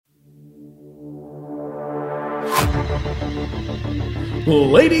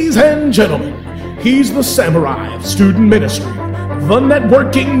Ladies and gentlemen, he's the samurai of student ministry, the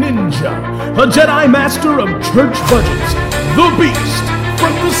networking ninja, a Jedi master of church budgets, the beast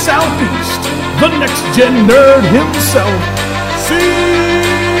from the southeast, the next-gen nerd himself,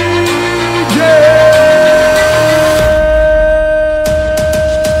 CJ!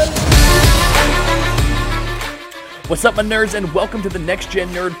 What's up, my nerds, and welcome to the Next Gen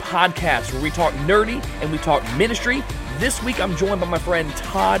Nerd Podcast, where we talk nerdy and we talk ministry. This week, I'm joined by my friend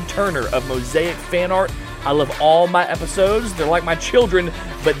Todd Turner of Mosaic Fan Art. I love all my episodes. They're like my children,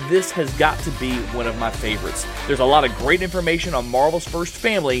 but this has got to be one of my favorites. There's a lot of great information on Marvel's first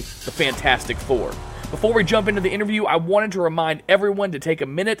family, the Fantastic Four. Before we jump into the interview, I wanted to remind everyone to take a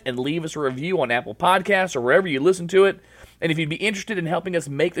minute and leave us a review on Apple Podcasts or wherever you listen to it. And if you'd be interested in helping us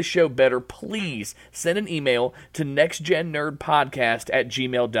make the show better, please send an email to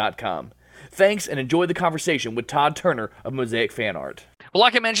nextgennerdpodcast@gmail.com. Thanks, and enjoy the conversation with Todd Turner of Mosaic Fan Art. Well,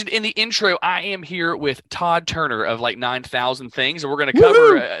 like I mentioned in the intro, I am here with Todd Turner of like 9,000 Things, and we're going to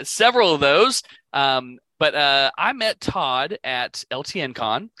cover several of those. But I met Todd at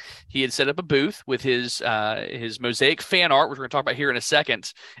LTNCon. He had set up a booth with his Mosaic Fan Art, which we're going to talk about here in a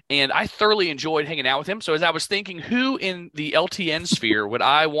second. And I thoroughly enjoyed hanging out with him. So as I was thinking, who in the LTN sphere would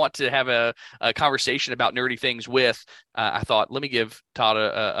I want to have a conversation about nerdy things with? I thought, let me give Todd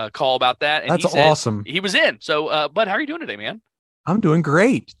a call about that. And that's awesome. He was in. So, Bud, how are you doing today, man? I'm doing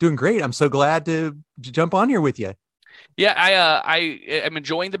great. I'm so glad to jump on here with you. Yeah, I am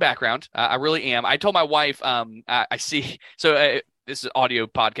enjoying the background. I really am. I told my wife, I see. So this is an audio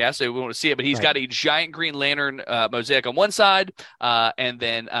podcast, so we want to see it. But he's got a giant Green Lantern mosaic on one side, and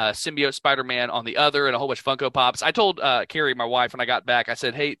then Symbiote Spider-Man on the other, and a whole bunch of Funko Pops. I told Carrie, my wife, when I got back, I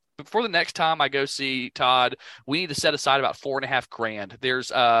said, "Hey, before the next time I go see Todd, we need to set aside about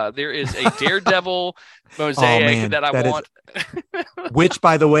 $4,500. There is a Daredevil mosaic that I want." Which,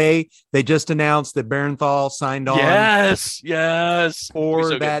 by the way, they just announced that Barenthal signed on. Yes, for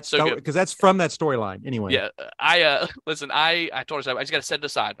so that, because that's from that storyline. Anyway, yeah. I listen. I told her I just got to set it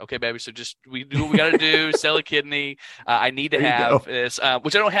aside, okay, baby. So just we do what we got to do. Sell a kidney. I need to have this,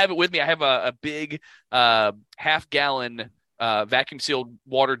 which I don't have it with me. I have a big half-gallon vacuum sealed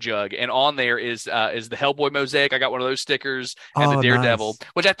water jug, and on there is the Hellboy mosaic. I got one of those stickers, and the Daredevil,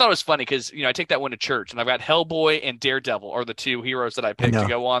 which I thought was funny because I take that one to church, and I've got Hellboy and Daredevil are the two heroes that I picked to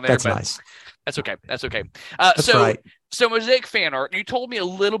go on there. That's nice. That's okay. That's right. So Mosaic Fan Art, you told me a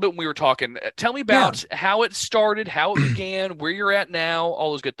little bit when we were talking. Tell me about how it started, how it began, where you're at now,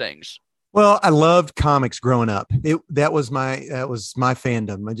 all those good things. Well, I loved comics growing up. That was my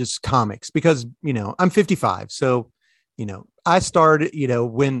fandom. I just comics because I'm 55, so I started,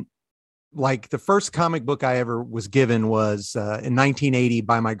 when like the first comic book I ever was given was in 1980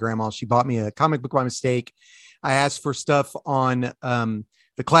 by my grandma. She bought me a comic book by mistake. I asked for stuff on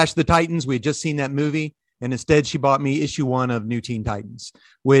the Clash of the Titans. We had just seen that movie. And instead she bought me issue 1 of New Teen Titans,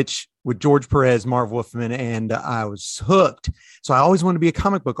 which with George Perez, Marv Wolfman, and I was hooked. So I always wanted to be a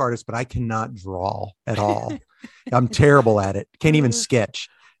comic book artist, but I cannot draw at all. I'm terrible at it. Can't even sketch.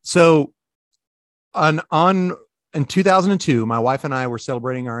 So in 2002, my wife and I were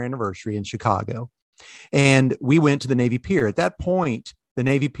celebrating our anniversary in Chicago, and we went to the Navy Pier. At that point, the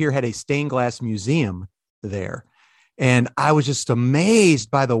Navy Pier had a stained glass museum there, and I was just amazed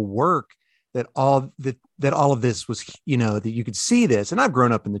by the work that all of this was, that you could see this. And I've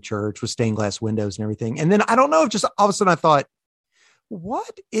grown up in the church with stained glass windows and everything. And then I don't know, just all of a sudden I thought,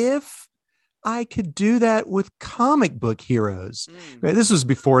 what if I could do that with comic book heroes? Right? This was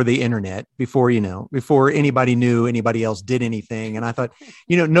before the internet, before anybody knew anybody else did anything. And I thought,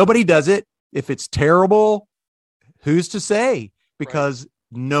 nobody does it. If it's terrible, who's to say? Because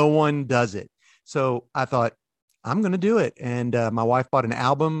no one does it. So I thought, I'm going to do it. And my wife bought an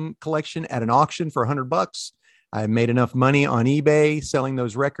album collection at an auction for $100. I made enough money on eBay selling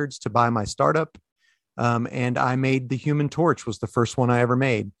those records to buy my startup. And I made the Human Torch, was the first one I ever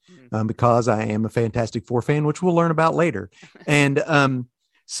made, because I am a Fantastic Four fan, which we'll learn about later. And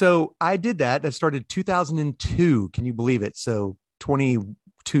so I did that. That started 2002. Can you believe it? So 21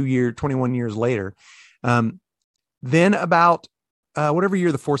 years later. Then about whatever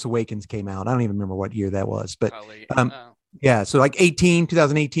year The Force Awakens came out. I don't even remember what year that was, but so like 2018,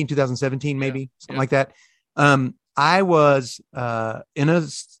 2017, maybe something like that. I was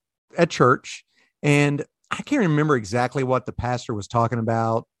at church, and I can't remember exactly what the pastor was talking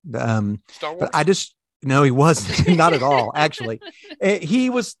about. Star Wars? But no, he wasn't. Not at all, actually. He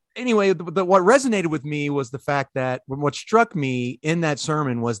was, anyway, what resonated with me was the fact that what struck me in that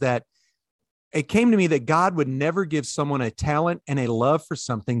sermon was that it came to me that God would never give someone a talent and a love for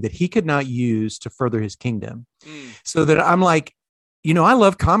something that he could not use to further his kingdom. So that I'm like, I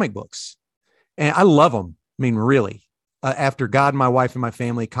love comic books and I love them. I mean, really, after God, my wife and my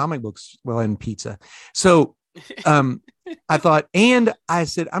family, comic books, well, and pizza. So I thought, and I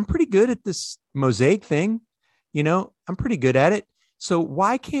said, I'm pretty good at this mosaic thing. I'm pretty good at it. So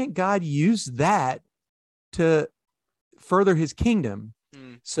why can't God use that to further his kingdom?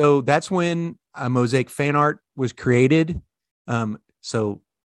 So that's when mosaic fan art was created. So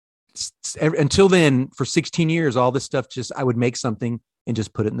until then, for 16 years, all this stuff, I would make something and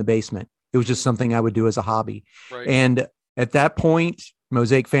just put it in the basement. It was just something I would do as a hobby. Right. And at that point,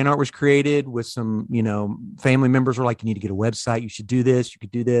 mosaic fan art was created with some, family members were like, you need to get a website. You should do this. You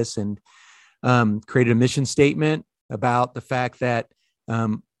could do this. And created a mission statement about the fact that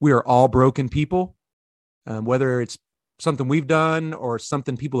we are all broken people, whether it's something we've done or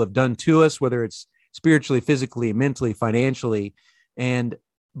something people have done to us, whether it's spiritually, physically, mentally, financially.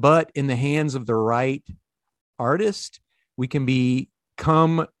 But in the hands of the right artist, we can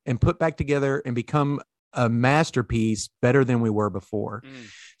come and put back together and become a masterpiece better than we were before.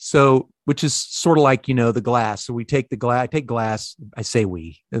 So, which is sort of like, the glass. So we take glass, I say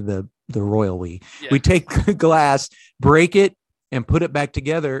the royal we take glass, break it and put it back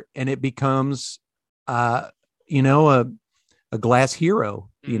together, and it becomes, a glass hero,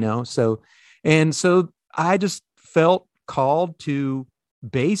 So I just felt called to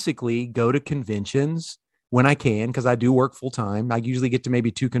basically go to conventions when I can, because I do work full time. I usually get to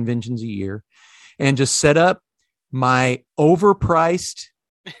maybe 2 conventions a year, and just set up my overpriced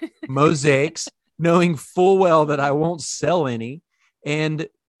mosaics, knowing full well that I won't sell any, and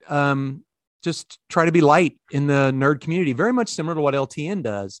just try to be light in the nerd community, very much similar to what LTN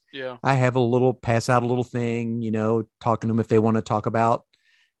does. Yeah. I have pass out a little thing, talking to them if they want to talk about,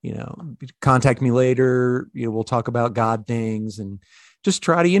 contact me later, we'll talk about God things, and just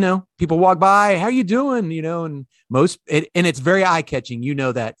try to, people walk by, how you doing? And and it's very eye catching,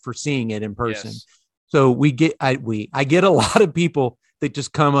 that for seeing it in person. Yes. So I get a lot of people that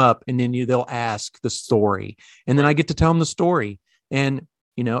just come up and then they'll ask the story, and then I get to tell them the story. And,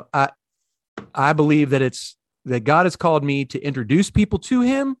 I believe that God has called me to introduce people to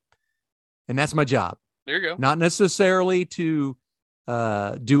him, and that's my job. There you go. Not necessarily to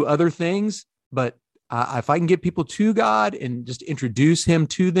do other things, but if I can get people to God and just introduce him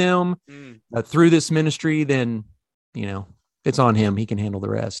to them through this ministry, then, it's on him. He can handle the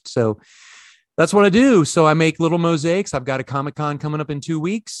rest. So that's what I do. So I make little mosaics. I've got a Comic-Con coming up in 2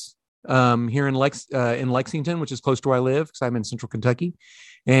 weeks here in Lexington, which is close to where I live, because I'm in Central Kentucky.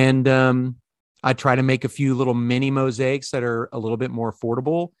 And I try to make a few little mini mosaics that are a little bit more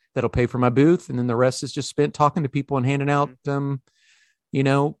affordable that'll pay for my booth. And then the rest is just spent talking to people and handing out, the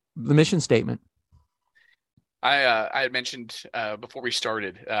mission statement. I had mentioned before we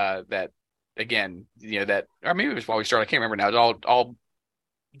started that, again, or maybe it was while we started, I can't remember now. It's all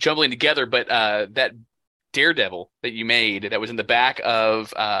jumbling together, but that Daredevil that you made that was in the back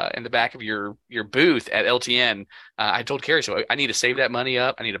of your booth at LTN. I told Carrie, so I need to save that money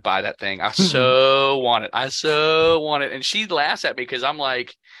up. I need to buy that thing. I so want it. And she laughs at me because I'm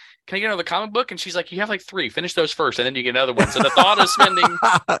like, can I get another comic book? And she's like, you have like 3, finish those first, and then you get another one. So the thought of spending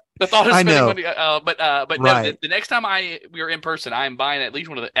money, but right. No, the next time we are in person, I am buying at least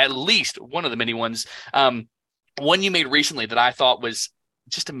one of the mini ones. One you made recently that I thought was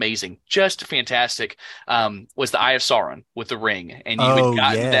just amazing, just fantastic, was the Eye of Sauron with the ring, and you had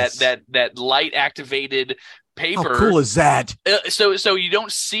gotten that light activated paper. How cool is that? So you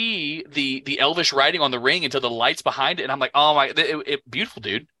don't see the elvish writing on the ring until the light's behind it, and I'm like, oh my, beautiful,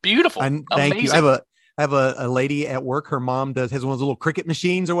 dude, beautiful. Thank you. I have a lady at work. Her mom has one of those little cricket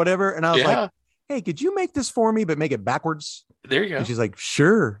machines or whatever, and I was like, hey, could you make this for me, but make it backwards? There you go. And she's like,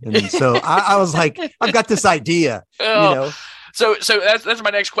 sure. And so I was like, I've got this idea, So that's my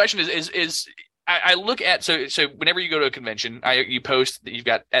next question is I look at, so whenever you go to a convention, you post that you've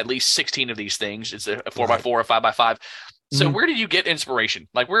got at least 16 of these things. It's a 4x4, a 5x5. So where do you get inspiration?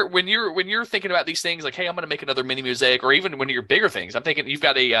 Like when you're thinking about these things, like, hey, I'm going to make another mini mosaic, or even when you're bigger things, I'm thinking you've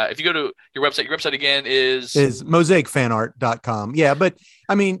got if you go to your website again is mosaicfanart.com. Yeah. But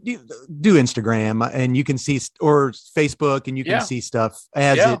I mean, do Instagram and you can see, or Facebook, and you can see stuff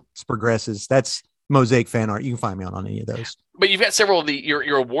as it progresses. That's Mosaic Fan Art. You can find me on any of those. But you've got several of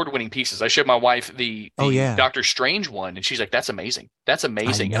your award-winning pieces. I showed my wife the Doctor Strange one, and she's like, "That's amazing. That's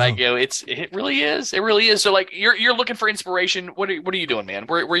amazing." And I go, "It really is. It really is." So, like, you're looking for inspiration. What are you doing, man?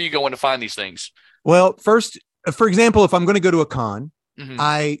 Where are you going to find these things? Well, first, for example, if I'm going to go to a con,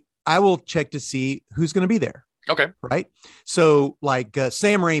 I will check to see who's going to be there. Okay. Right. So like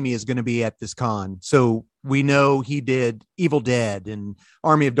Sam Raimi is going to be at this con. So we know he did Evil Dead and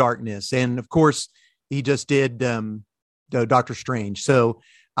Army of Darkness. And of course he just did Doctor Strange. So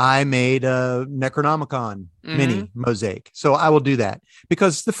I made a Necronomicon mini mosaic. So I will do that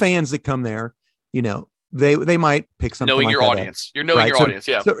because the fans that come there, you know, they might pick something knowing like your that audience. You're knowing your audience.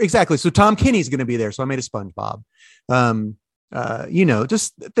 Yeah. So exactly. So Tom Kenny's going to be there. So I made a SpongeBob. You know,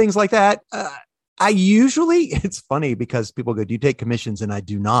 just things like that. I usually, it's funny because people go, do you take commissions? And I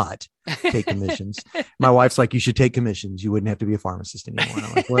do not take commissions. My wife's like, you should take commissions. You wouldn't have to be a pharmacist anymore. And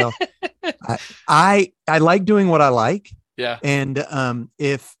I'm like, well, I like doing what I like. Yeah. And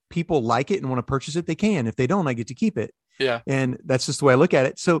if people like it and want to purchase it, they can. If they don't, I get to keep it. Yeah. And that's just the way I look at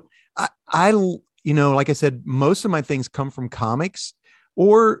it. So I you know, like I said, most of my things come from comics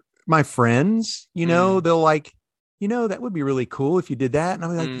or my friends, you know, they'll like, you know, that would be really cool if you did that. And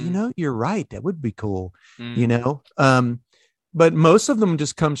I'm like, you know, you're right. That would be cool, you know? But most of them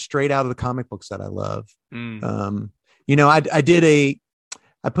just come straight out of the comic books that I love. You know, I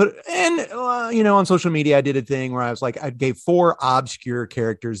put, and, you know, on social media, I did a thing where I was like, I gave 4 obscure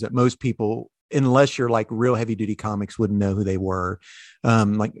characters that most people, unless you're like real heavy duty comics, wouldn't know who they were.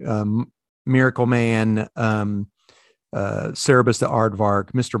 Miracle Man, Cerebus the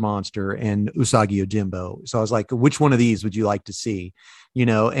Aardvark, Mr. Monster, and Usagi Yojimbo. So I was like, which one of these would you like to see? You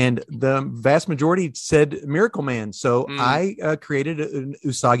know, and the vast majority said Miracle Man. So I created an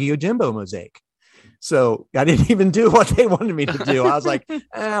Usagi Yojimbo mosaic. So I didn't even do what they wanted me to do. I was like,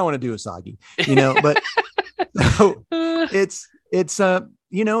 I want to do Usagi, you know, but so it's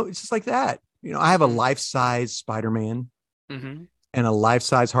you know, it's just like that. You know, I have a life-size Spider-Man and a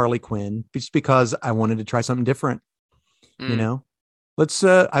life-size Harley Quinn just because I wanted to try something different. You know, let's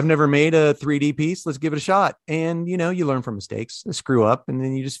I've never made a 3D piece. Let's give it a shot. And, you know, you learn from mistakes, screw up, and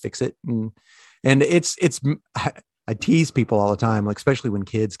then you just fix it. And it's I tease people all the time, like, especially when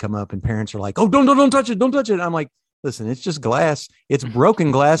kids come up and parents are like, oh, don't touch it. Don't touch it. I'm like, listen, it's just glass. It's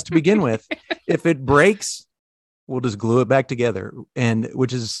broken glass to begin with. If it breaks, we'll just glue it back together. And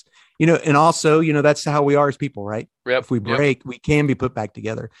which is, you know, and also, you know, that's how we are as people, right? Yep. If we break, we can be put back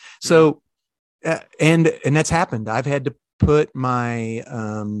together. So, and that's happened. I've had to put my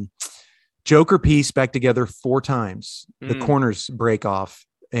Joker piece back together 4 times. The corners break off.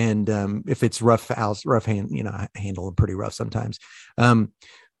 And if it's rough hand, you know, I handle them pretty rough sometimes.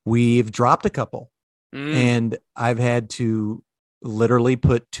 We've dropped a couple and I've had to literally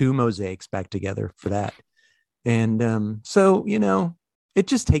put 2 mosaics back together for that. And so, you know, it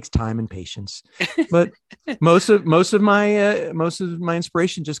just takes time and patience. But most of my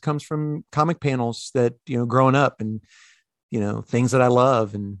inspiration just comes from comic panels that, you know, growing up and, you know, things that I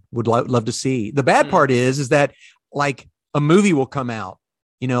love and would love to see. The bad part is that like a movie will come out,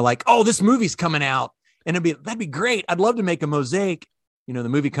 you know, like, oh, this movie's coming out and that'd be great. I'd love to make a mosaic. You know, the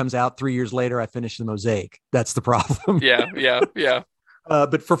movie comes out 3 years later. I finish the mosaic. That's the problem. Yeah.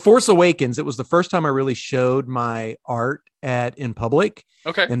 But for Force Awakens, it was the first time I really showed my art in public.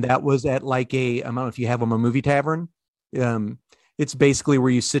 Okay. And that was at like I don't know if you have them, a movie tavern. It's basically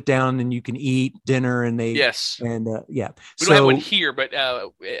where you sit down and you can eat dinner and we don't have one here, but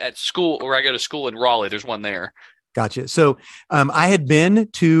at school where I go to school in Raleigh, there's one there. Gotcha. So I had been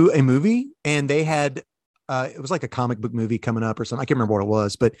to a movie and they had it was like a comic book movie coming up or something. I can't remember what it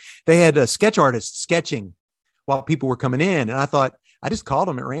was, but they had a sketch artist sketching while people were coming in. And I thought, I just called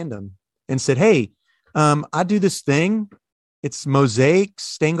them at random and said, hey, I do this thing. It's mosaics,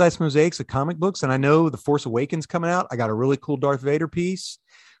 stained glass mosaics of comic books. And I know The Force Awakens coming out. I got a really cool Darth Vader piece.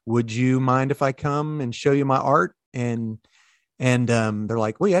 Would you mind if I come and show you my art? And they're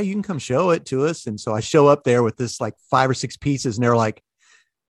like, well, yeah, you can come show it to us. And so I show up there with this like 5 or 6 pieces and they're like,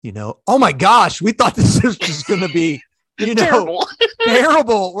 you know, oh my gosh, we thought this was just going to be, you know,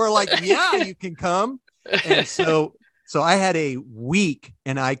 terrible. We're like, yeah, you can come. And so I had a week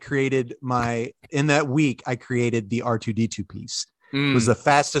and I created in that week, I created the R2D2 piece. It was the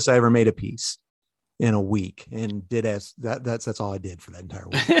fastest I ever made a piece in a week and that's all I did for that entire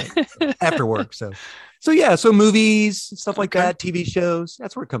week after work. So movies, stuff like that, TV shows,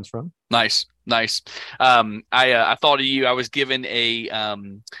 that's where it comes from. Nice. I thought of you. I was given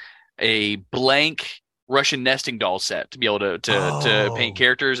a blank Russian nesting doll set to be able to paint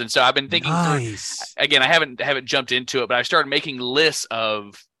characters. And so I've been thinking through, again, I haven't jumped into it, but I started making lists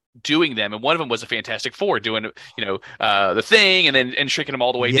of doing them. And one of them was a Fantastic Four doing, you know, the Thing and shrinking them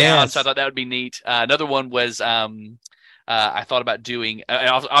all the way down. So I thought that would be neat. Another one was, I thought about doing,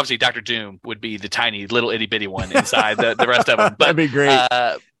 obviously Dr. Doom would be the tiny little itty bitty one inside the rest of them. But, that'd be great.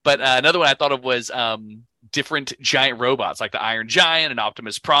 But another one I thought of was different giant robots like the Iron Giant and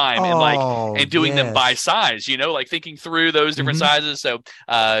Optimus Prime, and doing them by size, like thinking through those different sizes. So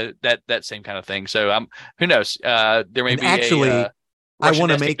that same kind of thing. So who knows? There may be a I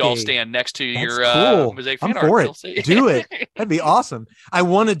want to make doll stand next to your cool. Mosaic fan art. I'm for it. Do it. That'd be awesome. I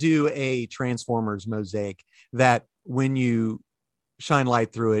want to do a Transformers mosaic that when you shine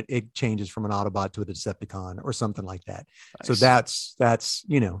light through it, it changes from an Autobot to a Decepticon or something like that. Nice. So that's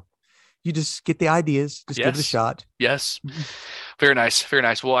you just get the ideas, just give it a shot. Yes. Very nice. Very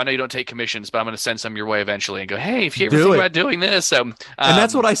nice. Well, I know you don't take commissions, but I'm going to send some your way eventually and go, hey, if you ever think about doing this. So, and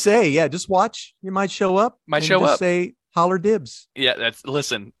that's what I say. Yeah. Just watch. You might show up. Say holler dibs. Yeah.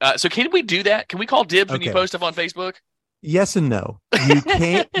 Listen. So can we do that? Can we call dibs when you post stuff on Facebook? Yes and no. You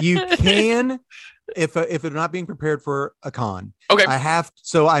can if they're not being prepared for a con. Okay.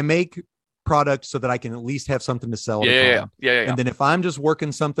 I make product so that I can at least have something to sell. Yeah. And then if I'm just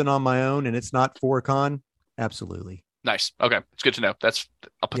working something on my own and it's not for a con, absolutely. Nice. Okay. It's good to know.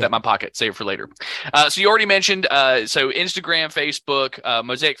 I'll put that in my pocket, save it for later. So you already mentioned, so Instagram, Facebook,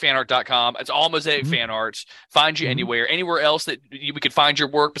 mosaicfanart.com. It's all Mosaic Fan Arts. Find you anywhere else that we could find your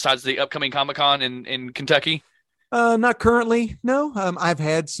work besides the upcoming Comic-Con in Kentucky? Not currently. No. I've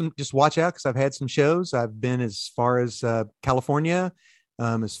had some, just watch out, because I've had some shows. I've been as far as California,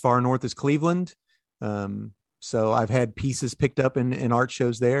 as far north as Cleveland. So I've had pieces picked up in art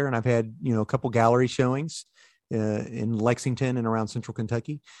shows there, and I've had, a couple gallery showings in Lexington and around central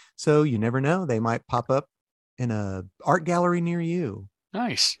Kentucky. So you never know, they might pop up in a art gallery near you.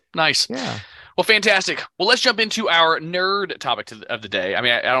 Nice. Yeah. Well, fantastic. Well, let's jump into our nerd topic of the day. I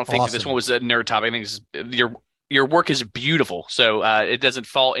mean, I don't think that this one was a nerd topic. I think your work is beautiful. So it doesn't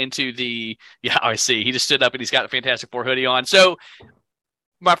fall into I see. He just stood up and he's got a Fantastic Four hoodie on. So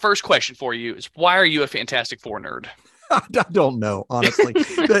my first question for you is, why are you a Fantastic Four nerd? I don't know, honestly.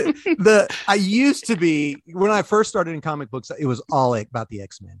 I used to be, when I first started in comic books, it was all about the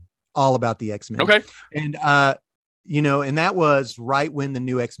X-Men. Okay. And, and that was right when the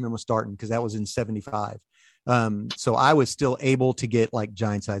new X-Men was starting, because that was in 75. So I was still able to get like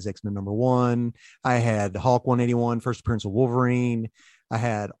Giant Size X-Men #1. I had Hulk 181, first appearance of Wolverine. I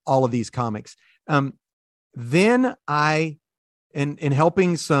had all of these comics. Then in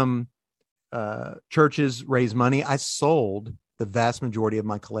helping some churches raise money, I sold the vast majority of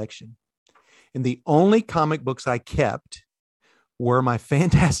my collection. And the only comic books I kept were my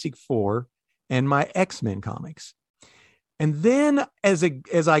Fantastic Four and my X-Men comics. And then as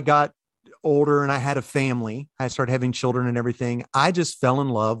I got older and I had a family, I started having children and everything, I just fell in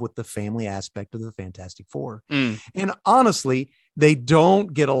love with the family aspect of the Fantastic Four. And honestly, they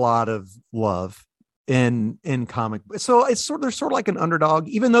don't get a lot of love in comic. So they're sort of like an underdog,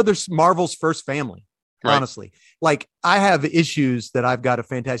 even though they're Marvel's first family. Right. Honestly, like I have issues that I've got a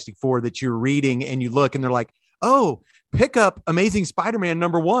Fantastic Four that you're reading and you look and they're like, oh, pick up Amazing Spider-Man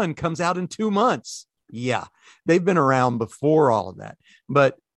 #1 comes out in 2 months. Yeah, they've been around before all of that,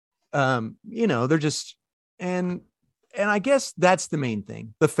 but they're just, and I guess that's the main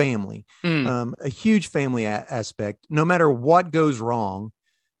thing, the family, a huge family aspect. No matter what goes wrong,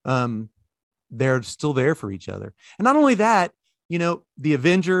 they're still there for each other. And not only that, the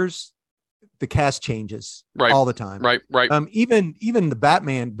Avengers, the cast changes all the time. Right. Even the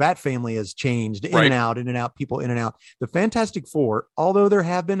Bat family has changed in and out, people in and out. The Fantastic Four, although there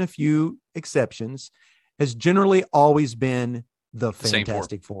have been a few exceptions, has generally always been the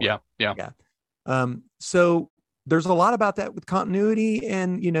Fantastic Four. Yeah. So there's a lot about that with continuity,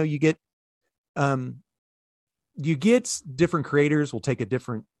 and you get different creators will take a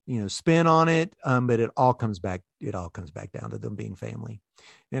different spin on it, but it all comes back down to them being family,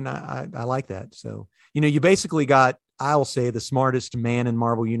 and I like that. So you basically got, I'll say, the smartest man in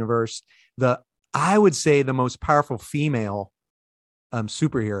Marvel Universe, I would say the most powerful female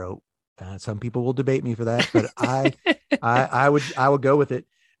superhero. Some people will debate me for that, but I would go with it.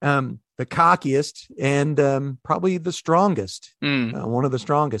 The cockiest and probably the strongest, one of the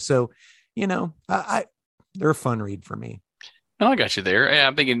strongest. So, they're a fun read for me. No, I got you there. And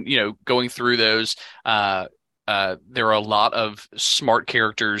I'm thinking, going through those, there are a lot of smart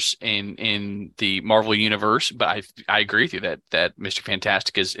characters in the Marvel universe, but I agree with you that Mr.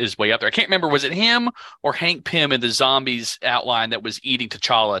 Fantastic is way up there. I can't remember, was it him or Hank Pym in the Zombies outline that was eating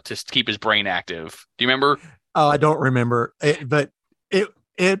T'Challa to keep his brain active? Do you remember? Oh, I don't remember it, but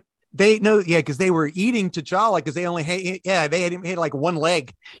because they were eating T'Challa because they only had like one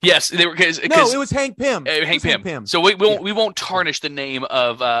leg. Yes, they were because it was Hank Pym. Hank Pym. So we won't tarnish the name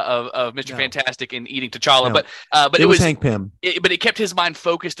of Mr. Fantastic in eating T'Challa, but it was Hank Pym. But it kept his mind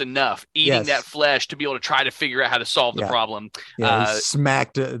focused enough eating that flesh to be able to try to figure out how to solve the problem. Yeah, he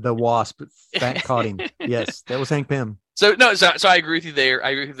smacked the wasp, caught him. Yes, that was Hank Pym. So I agree with you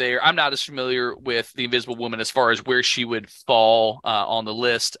there. I'm not as familiar with the Invisible Woman as far as where she would fall on the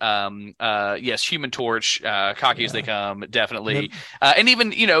list. Yes, Human Torch, cocky as they come, definitely. Yep. And even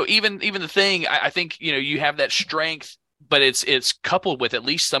the Thing, I think you have that strength, but it's coupled with at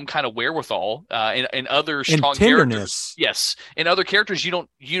least some kind of wherewithal in other strong characters. Yes, in other characters you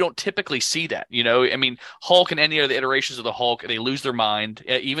don't typically see that. I mean, Hulk and any of the iterations of the Hulk, they lose their mind.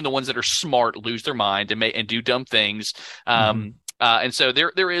 Even the ones that are smart lose their mind and do dumb things. And so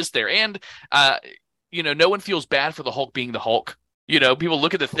there is and no one feels bad for the Hulk being the Hulk. People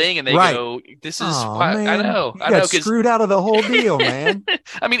look at the Thing and they go, "This is." I know. I know. Screwed out of the whole deal, man.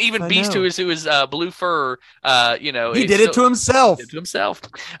 I mean, even Beast, who is blue fur, he did it to himself.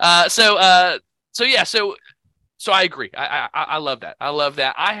 So I agree. I love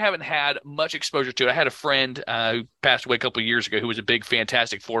that. I haven't had much exposure to it. I had a friend who passed away a couple of years ago who was a big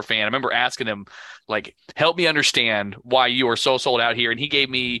Fantastic Four fan. I remember asking him, like, help me understand why you are so sold out here. And he gave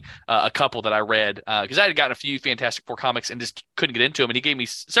me a couple that I read because I had gotten a few Fantastic Four comics and just couldn't get into them. And he gave me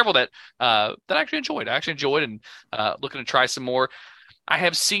several that I actually enjoyed. And looking to try some more. I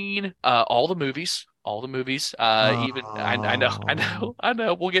have seen all the movies. Even I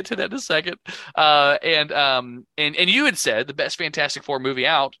know. We'll get to that in a second. And you had said the best Fantastic Four movie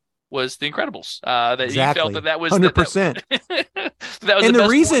out was The Incredibles. You felt that was 100%. That was and the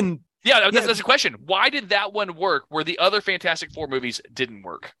reason. One. Yeah, that's the question. Why did that one work where the other Fantastic Four movies didn't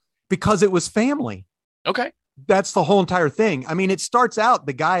work? Because it was family. Okay. That's the whole entire thing. I mean, it starts out,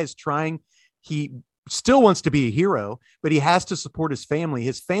 the guy is trying, he still wants to be a hero, but he has to support his family.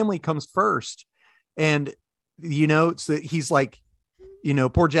 His family comes first. And, so he's like,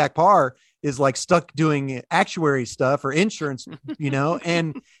 poor Jack Parr is like stuck doing actuary stuff or insurance,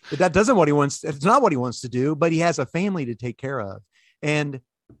 and that doesn't what he wants. It's not what he wants to do, but he has a family to take care of. And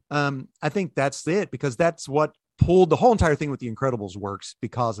I think that's it, because that's what pulled the whole entire thing with The Incredibles works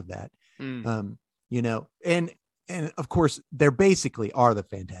because of that. And of course they basically are the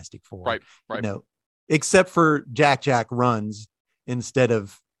Fantastic Four, right. Except for Jack runs instead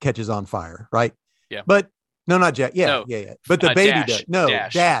of catches on fire. Right. Yeah. But no, not Jack. Yeah. But the baby Dash. does. No,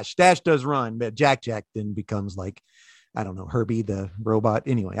 Dash does run, but Jack then becomes like, I don't know, Herbie the robot.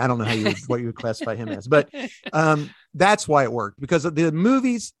 Anyway, I don't know what you would classify him as, but that's why it worked, because the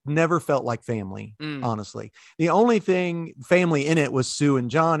movies never felt like family. Honestly, the only thing family in it was Sue and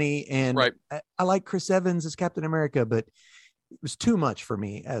Johnny, and I like Chris Evans as Captain America, but it was too much for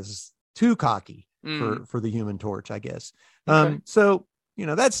me, as too cocky for the Human Torch, I guess. Okay. So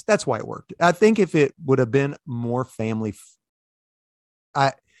that's why it worked. I think if it would have been more family,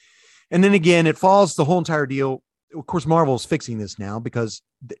 and then again, it falls the whole entire deal. Of course, Marvel's fixing this now because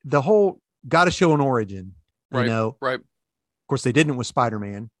the whole got to show an origin, Right. Of course, they didn't with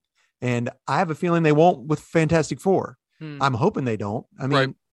Spider-Man, and I have a feeling they won't with Fantastic Four. I'm hoping they don't. I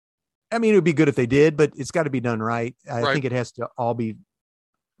mean, it would be good if they did, but it's got to be done right. I think it has to all be.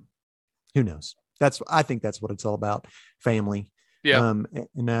 Who knows? I think that's what it's all about. Family. Yeah.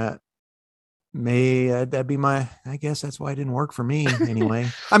 That'd be I guess that's why it didn't work for me anyway.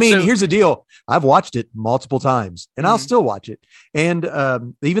 I mean, here's the deal. I've watched it multiple times and I'll still watch it. And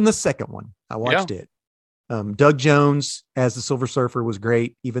even the second one, I watched it. Doug Jones as the Silver Surfer was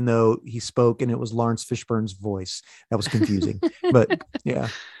great, even though he spoke and it was Lawrence Fishburne's voice. That was confusing, but yeah.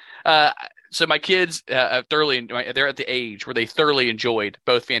 So my kids they're at the age where they thoroughly enjoyed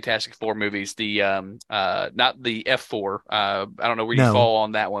both Fantastic Four movies. The not the F4. I don't know where you fall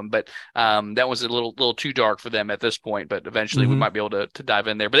on that one, but that was a little too dark for them at this point. But eventually we might be able to dive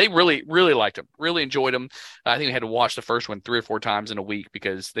in there. But they really liked them, really enjoyed them. I think they had to watch the first one 3 or 4 times in a week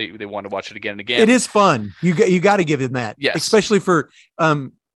because they wanted to watch it again and again. It is fun. You got to give them that, yes, especially for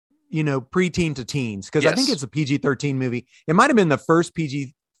preteen to teens, because I think it's a PG-13 movie. It might have been the first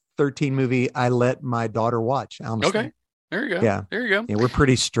PG-13 movie I let my daughter watch. Honestly. Okay, there you go. Yeah, there you go. Yeah, we're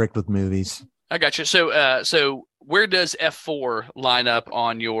pretty strict with movies. I got you. So where does F4 line up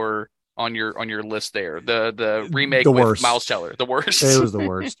on your list there? The remake with worst. Miles Teller, the worst. It was the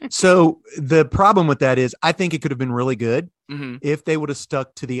worst. So the problem with that is, I think it could have been really good if they would have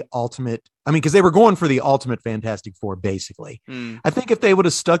stuck to the ultimate. I mean, because they were going for the ultimate Fantastic Four, basically. I think if they would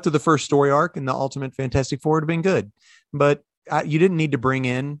have stuck to the first story arc and the ultimate Fantastic Four, would have been good. But you didn't need to bring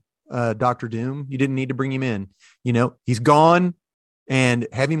in Dr. Doom. You didn't need to bring him in. He's gone, and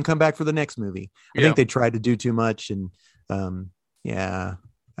have him come back for the next movie. I think they tried to do too much. And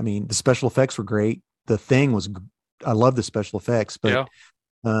I mean, the special effects were great. The Thing was, I love the special effects, but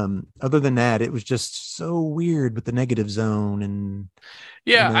other than that, it was just so weird with the negative zone. And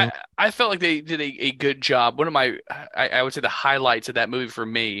I felt like they did a good job. One of my, I would say the highlights of that movie for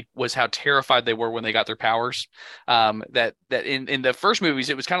me was how terrified they were when they got their powers. That in the first movies,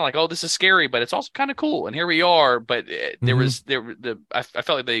 it was kind of like, oh, this is scary, but it's also kind of cool. And here we are. But I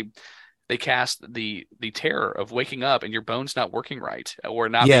felt like they cast the terror of waking up and your bones not working right or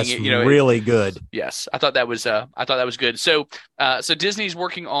not being, really good. Yes, I thought that was good. So Disney's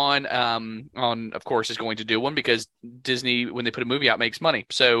working on of course is going to do one because Disney, when they put a movie out, makes money.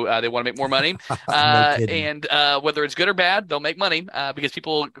 So they want to make more money. And whether it's good or bad, they'll make money because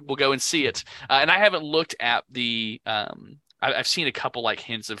people will go and see it. And I haven't looked at the I've seen a couple like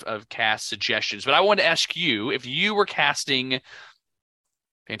hints of cast suggestions, but I wanted to ask you, if you were casting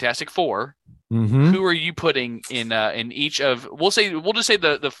Fantastic Four, who are you putting in each of? We'll just say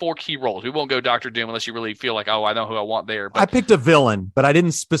the 4 key roles. We won't go Doctor Doom unless you really feel like, oh, I know who I want there. But I picked a villain, but I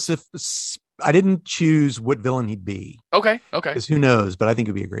didn't choose what villain he'd be. Okay. Because who knows? But I think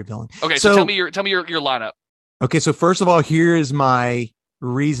it'd be a great villain. Okay, so tell me your lineup. Okay, so first of all, here is my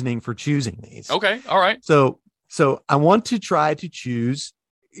reasoning for choosing these. Okay, all right. So I want to try to choose,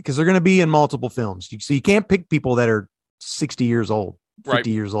 because they're going to be in multiple films. So you can't pick people that are 60 years old.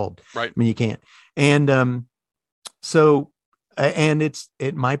 50 years old. Right. I mean, you can't. And and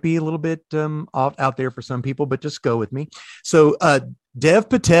it might be a little bit out there for some people, but just go with me. So Dev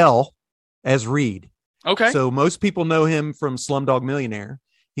Patel as Reed. Okay. So most people know him from Slumdog Millionaire.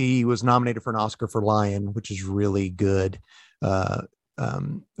 He was nominated for an Oscar for Lion, which is really good. A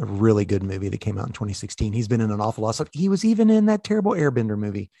really good movie that came out in 2016. He's been in an awful lot. So he was even in that terrible Airbender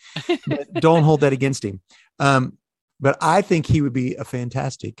movie. Don't hold that against him. But I think he would be a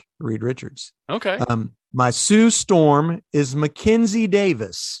fantastic Reed Richards. Okay. My Sue Storm is Mackenzie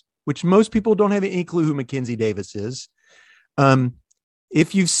Davis, which most people don't have any clue who Mackenzie Davis is.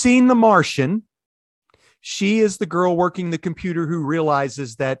 If you've seen The Martian, she is the girl working the computer who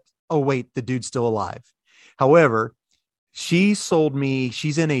realizes that, oh, wait, the dude's still alive. However, she sold me.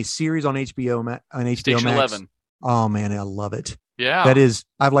 She's in a series on HBO Station Max. 11. Oh, man, I love it. Yeah. That is,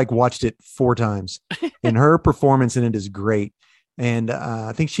 I've watched it 4 times and her performance in it is great. And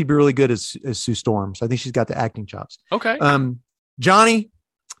I think she'd be really good as Sue Storm. So I think she's got the acting chops. Okay. Johnny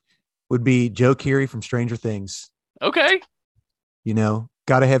would be Joe Keery from Stranger Things. Okay.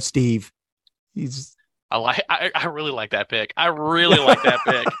 Got to have Steve. I really like that pick. I really like that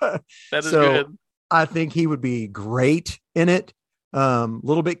pick. That is good. I think he would be great in it.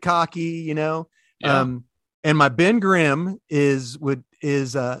 Little bit cocky, Yeah. And my Ben Grimm is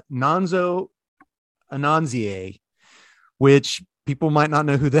Nonzo Ananzie, which people might not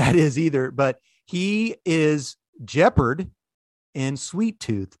know who that is either, but he is Jeopard in Sweet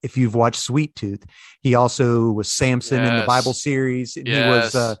Tooth. If you've watched Sweet Tooth, he also was Samson in the Bible series. And he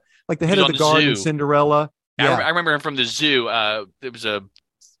was like the head of the guard in Cinderella. Yeah. I remember him from the zoo. It was a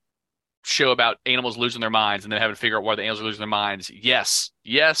show about animals losing their minds and then having to figure out why the animals are losing their minds.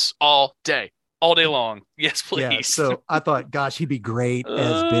 Yes, all day. All day long. Yes, please. Yeah, so I thought, gosh, he'd be great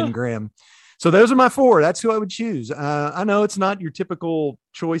as Ben Grimm. So those are my 4. That's who I would choose. I know it's not your typical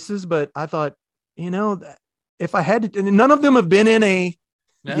choices, but I thought, if I had to, none of them have been in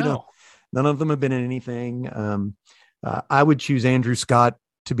none of them have been in anything. I would choose Andrew Scott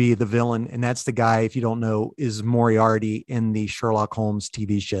to be the villain. And that's the guy, if you don't know, is Moriarty in the Sherlock Holmes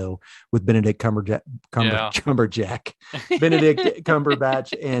TV show with Benedict Cumberbatch, Benedict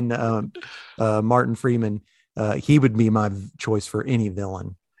Cumberbatch and Martin Freeman. He would be my choice for any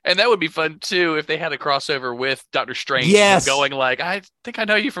villain. And that would be fun too if they had a crossover with Doctor Strange. Yes. Going like, I think I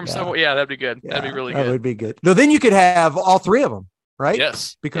know you from somewhere. Yeah, that'd be good. Yeah, that'd be really good. That would be good. No, then you could have all 3 of them, right?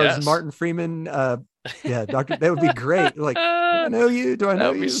 Yes. Because Martin Freeman, that would be great. Like, do I know you? Do I know you?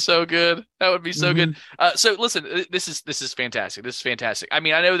 That would be so good. That would be so good. So listen, this is fantastic. This is fantastic. I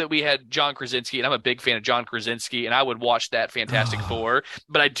mean, I know that we had John Krasinski, and I'm a big fan of John Krasinski, and I would watch that Fantastic Four.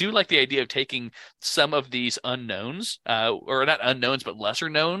 But I do like the idea of taking some of these unknowns, or not unknowns, but lesser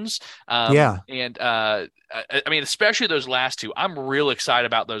knowns. And I mean, especially those last 2. I'm real excited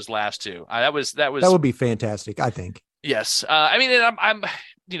about those last 2. That would be fantastic. I think. Yes. I mean, I'm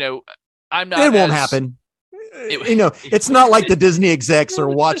not. It won't happen. It's not like the Disney execs are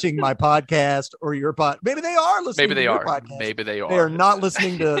watching my podcast or your pod. Maybe they are listening. Maybe they to are. Your podcast. Maybe they are. They are not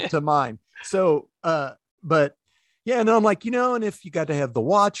listening to mine. So, but yeah, and I'm like, and if you got to have the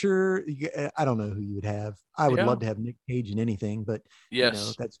Watcher, I don't know who you would have. I would love to have Nick Cage in anything, but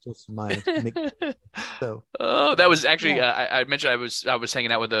yes, that's just my Nick. So, oh, that was actually I mentioned I was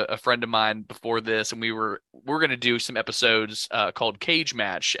hanging out with a friend of mine before this, and we're going to do some episodes called Cage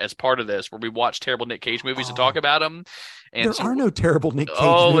Match as part of this, where we watch terrible Nick Cage movies and talk about them. And there are no terrible Nick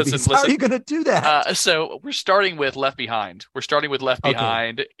Cage movies. Listen. How are you going to do that? So we're starting with Left Behind.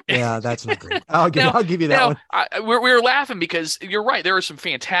 Behind. Yeah, that's not great. I'll give you that one. We're laughing because you're right. There are some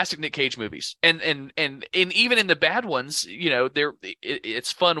fantastic Nick Cage movies, and even in the bad ones,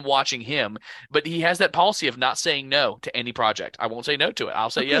 it's fun watching him. But he has that policy of not saying no to any project. I won't say no to it. I'll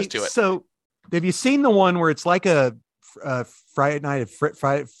say yes to it. So, have you seen the one where it's like a Friday Night at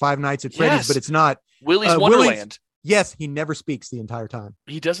Five Nights at Freddy's, but it's not Willy's Wonderland? Yes, he never speaks the entire time.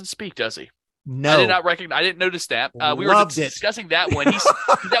 He doesn't speak, does he? No, I did not recognize. I didn't notice that. We were discussing that one.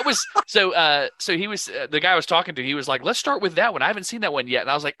 That was so. So he was the guy I was talking to. He was like, "Let's start with that one. I haven't seen that one yet."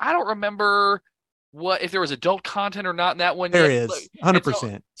 And I was like, "I don't remember if there was adult content or not in that one." There is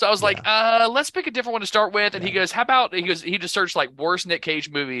 100%. So I was like, "Let's pick a different one to start with." And he goes, "How about?" He just searched like worst Nick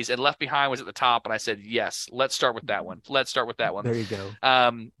Cage movies, and Left Behind was at the top. And I said, "Yes, let's start with that one. There you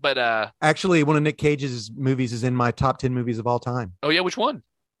go. But actually, one of Nick Cage's movies is in my top 10 movies of all time. Oh yeah, which one?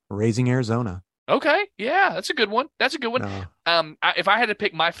 Raising Arizona. Okay, yeah, that's a good one. No. If I had to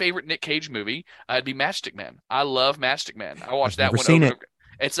pick my favorite Nick Cage movie, it'd be Matchstick Man. I love Matchstick Man. I watched that one. Seen it.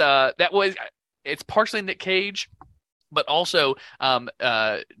 It's partially Nick Cage, but also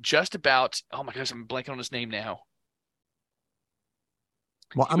just about. Oh my gosh, I'm blanking on his name now.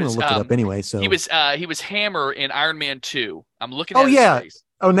 Well, I'm going to look it up anyway. So he was Hammer in Iron Man 2. I'm looking at his face.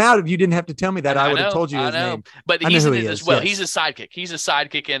 Oh, now if you didn't have to tell me that, I would have told you his name. But he's in it as well. Yes. He's a sidekick. He's a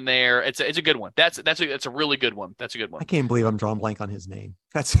sidekick in there. It's a good one. That's a really good one. That's a good one. I can't believe I'm drawing blank on his name.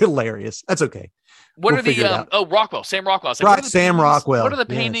 That's hilarious. That's okay. What are the Rockwell? Sam Rockwell. Right, Sam Rockwell. What are the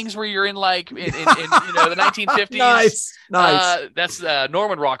paintings where you're in like in the 1950s? Nice. That's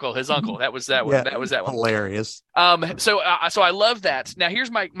Norman Rockwell, his uncle. That was that one. Yeah, that was that one. Hilarious. So I love that. Now here's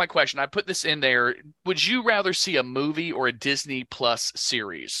my question. I put this in there. Would you rather see a movie or a Disney Plus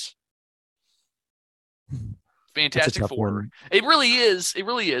series? Fantastic Four. One. It really is.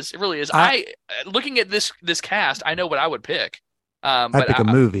 I looking at this cast, I know what I would pick. I'd pick a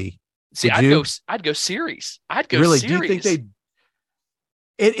movie. See, I'd go series. Really? Series. Do you think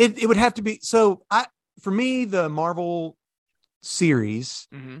it would have to be so? For me, the Marvel series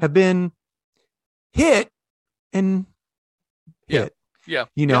have been hit and hit. Yeah.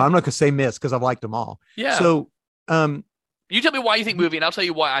 I'm not gonna say miss because I've liked them all. Yeah. So you tell me why you think movie, and I'll tell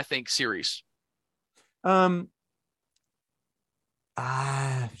you why I think series.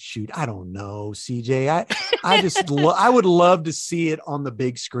 Shoot, I don't know, CJ. I just I would love to see it on the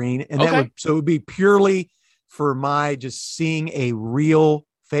big screen, and it would be purely for my just seeing a real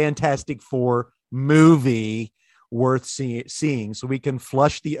Fantastic Four movie worth seeing, so we can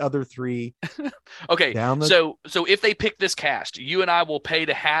flush the other three. Okay, so if they pick this cast, you and I will pay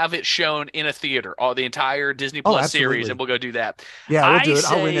to have it shown in a theater, the entire Disney Plus series, and we'll go do that. Yeah, we'll do it.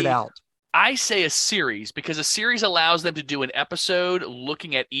 I'll rent it out. I say a series because a series allows them to do an episode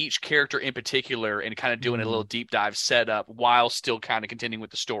looking at each character in particular and kind of doing a little deep dive setup while still kind of continuing with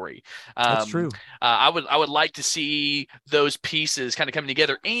the story. That's true. I would like to see those pieces kind of coming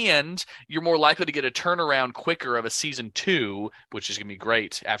together, and you're more likely to get a turnaround quicker of a season 2, which is going to be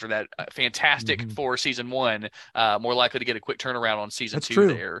great after that Fantastic Four season 1. More likely to get a quick turnaround on season 2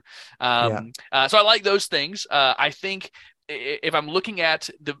 true. there. So I like those things. I think if I'm looking at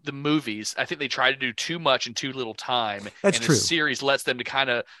the movies, I think they try to do too much in too little time. That's and true. The series lets them to kind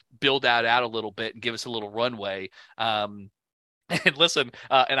of build that out a little bit and give us a little runway. And listen,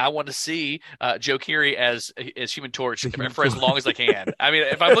 and I want to see Joe Keery as Human Torch for as long as I can. I mean,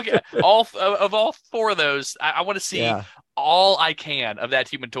 if I'm looking at all 4 of those, I want to see all I can of that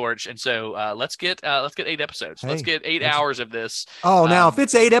Human Torch. And so let's get 8 episodes. Let's get 8 hours of this. Oh, now if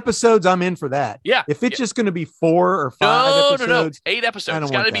it's 8 episodes, I'm in for that. Yeah. If it's just going to be 4 or 5 episodes, 8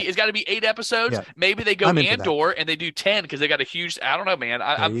 episodes. It's got to be 8 episodes. Yeah. Maybe they go Andor and they do 10 because they got a huge. I don't know, man.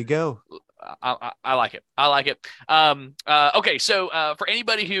 There you go. I like it. Okay, so for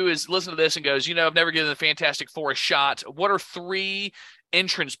anybody who is listening to this and goes, I've never given the Fantastic Four a shot, what are 3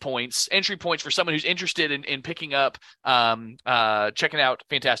 entry points for someone who's interested in picking up, checking out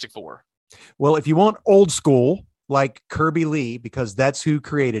Fantastic Four? Well, if you want old school, like Kirby Lee, because that's who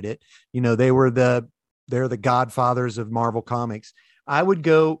created it, they're the godfathers of Marvel Comics. I would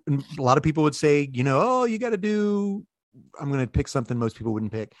go, and a lot of people would say, you got to do, I'm going to pick something most people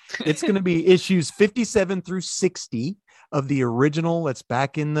wouldn't pick. It's going to be issues 57 through 60 of the original. That's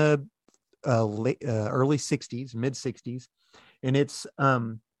back in the early 60s, mid 60s. And it's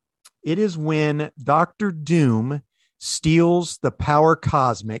It is when Dr. Doom steals the power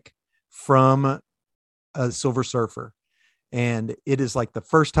cosmic from a Silver Surfer. And it is like the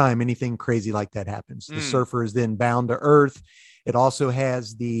first time anything crazy like that happens. The Surfer is then bound to Earth. It also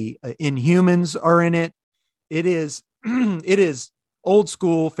has the Inhumans are in it. It is old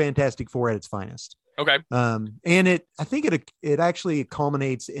school Fantastic Four at its finest. Okay. And I think it actually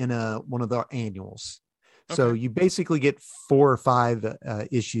culminates in one of the annuals. Okay. So you basically get 4 or 5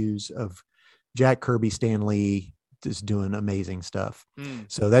 issues of Jack Kirby, Stan Lee just doing amazing stuff.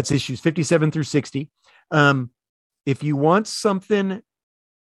 So that's issues 57 through 60. If you want something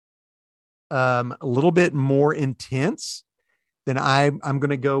a little bit more intense, then I'm going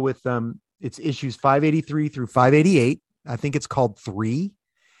to go with it's issues 583 through 588. I think it's called 3.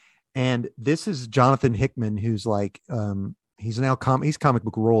 And this is Jonathan Hickman, who's like he's comic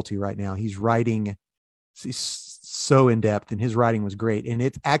book royalty right now. He's so in depth, and his writing was great. And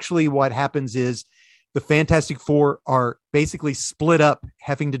it's actually what happens is the Fantastic Four are basically split up,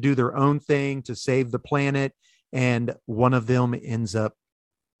 having to do their own thing to save the planet. And one of them ends up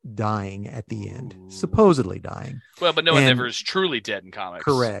dying at the end, supposedly dying. Well, but no one ever is truly dead in comics.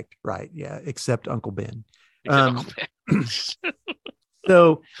 Correct. Right. Yeah. Except Uncle Ben. Uncle Ben.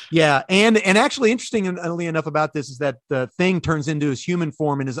 So, yeah. And actually interestingly enough about this is that the Thing turns into his human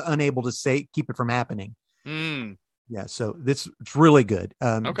form and is unable to keep it from happening. Yeah. So it's really good.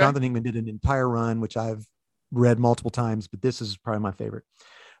 Jonathan Hickman did an entire run, which I've read multiple times, but this is probably my favorite.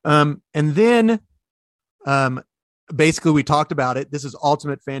 And then, basically we talked about it. This is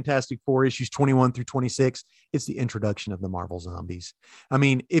Ultimate Fantastic Four issues 21 through 26. It's the introduction of the Marvel Zombies. I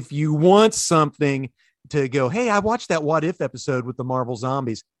mean, if you want something to go, hey, I watched that What If episode with the Marvel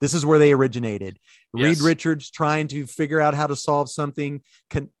Zombies. This is where they originated. Yes. Reed Richards trying to figure out how to solve something,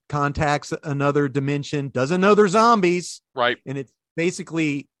 contacts another dimension, doesn't know they're zombies. Right. And it's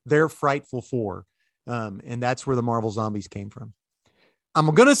basically their Frightful Four. And that's where the Marvel Zombies came from.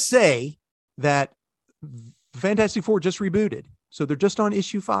 I'm going to say that Fantastic Four just rebooted. So they're just on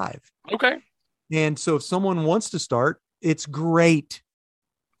issue 5. Okay. And so if someone wants to start, it's great.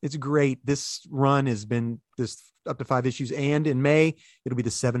 It's great. This run has been this up to 5 issues. And in May, it'll be the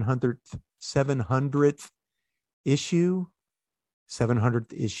 700th issue.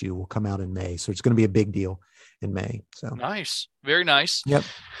 700th issue will come out in May. So it's going to be a big deal in May. So nice. Very nice. Yep.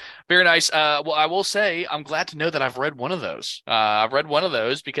 Very nice. Well, I will say I'm glad to know that I've read one of those. I've read one of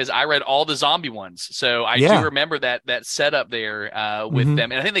those because I read all the zombie ones. So I do remember that setup there with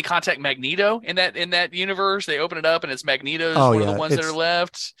them. And I think they contact Magneto in that universe. They open it up and it's Magneto's one of the ones that are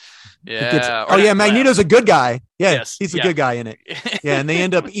left. Yeah. Magneto's a good guy. Yeah, yes, he's a good guy in it. Yeah, and they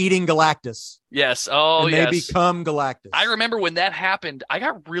end up eating Galactus. Yes. Oh, and they become Galactus. I remember when that happened, I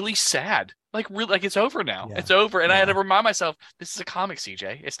got really sad. Like it's over now. Yeah. It's over. And I had to remind myself, this is a comic,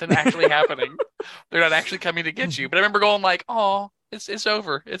 CJ. It's not actually happening. They're not actually coming to get you. But I remember going like, oh, it's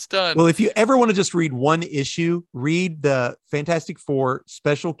over. It's done. Well, if you ever want to just read one issue, read the Fantastic Four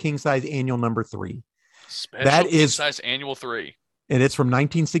Special King Size Annual number 3. Special King Size Annual 3. And it's from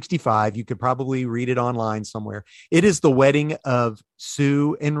 1965. You could probably read it online somewhere. It is the wedding of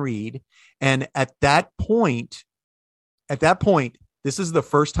Sue and Reed. And at that point, this is the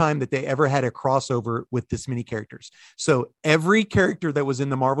first time that they ever had a crossover with this many characters. So every character that was in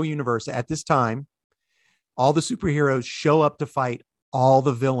the Marvel Universe at this time, all the superheroes show up to fight all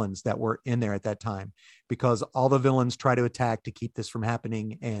the villains that were in there at that time, because all the villains try to attack to keep this from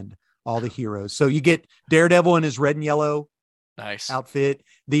happening, and all the heroes. So you get Daredevil in his red and yellow outfit,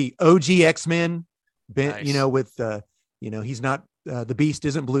 the OG X-Men, with he's not the Beast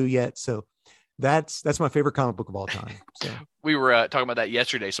isn't blue yet. So that's my favorite comic book of all time. So we were talking about that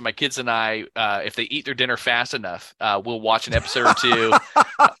yesterday. So my kids and I, if they eat their dinner fast enough, we'll watch an episode or two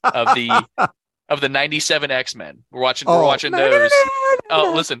of the 97 X-Men. We're watching those.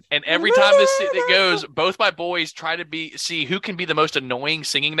 Oh, listen. And every time it goes, both my boys try to see who can be the most annoying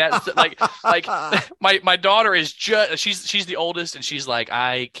singing that. Like my daughter is she's the oldest, and she's like,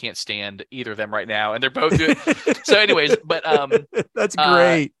 I can't stand either of them right now. And they're both doing. So anyways, but that's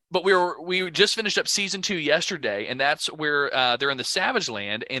great. But we just finished up season 2 yesterday, and that's where they're in the Savage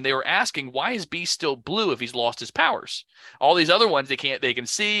Land, and they were asking, why is Beast still blue if he's lost his powers? All these other ones they can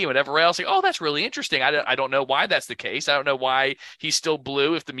see, and whatever else. Like, oh, that's really interesting. I don't know why that's the case. I don't know why he's still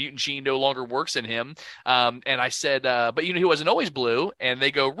blue if the mutant gene no longer works in him. And I said, but he wasn't always blue. And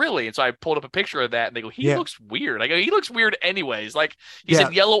they go, really? And so I pulled up a picture of that, and they go, he looks weird. I go, he looks weird anyways. Like he's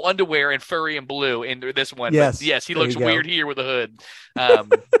in yellow underwear and furry and blue in this one. Yes, but yes, he looks weird here with a hood.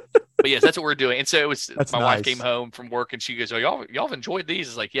 But yes, that's what we're doing. And so it was, That's my nice. wife came home from work and she goes, "Oh, y'all have enjoyed these?"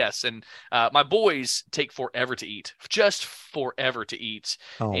 It's like, yes. And my boys take forever to eat, just forever to eat.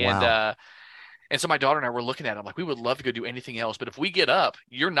 Oh, And wow. and so my daughter and I were looking at it. I'm like, we would love to go do anything else, but if we get up,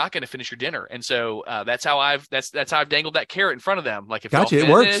 you're not going to finish your dinner. And so that's how I've dangled that carrot in front of them. Like, if y'all Gotcha. It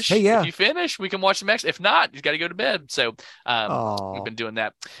works. Hey, finish, if yeah. you finish, we can watch the next. If not, you got to go to bed. So we've Oh, been doing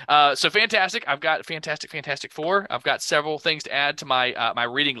that. So fantastic. I've got Fantastic Four. I've got several things to add to my my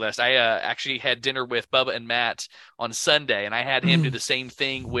reading list. I actually had dinner with Bubba and Matt on Sunday, and I had him do the same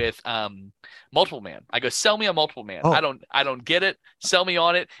thing with Multiple Man. I go, sell me a Multiple Man. Oh. I don't get it. Sell me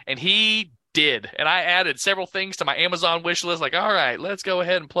on it. And he did. And I added several things to my Amazon wish list. Like, all right, let's go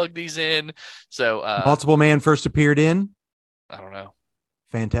ahead and plug these in. So Multiple Man first appeared in I don't know.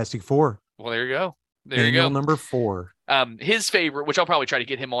 Fantastic Four. Well, there you go. There you Annual go. number 4. His favorite, which I'll probably try to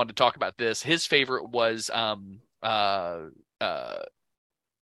get him on to talk about this. His favorite was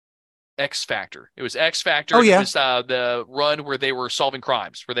X Factor. It was X Factor. Oh, yeah. It was the run where they were solving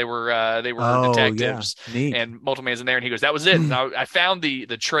crimes, where they were Oh, detectives, yeah. Neat. and Multiple Man's in there. And he goes, "That was it." And I found the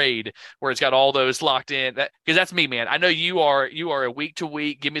trade where it's got all those locked in. Because that's me, man. I know you are a week to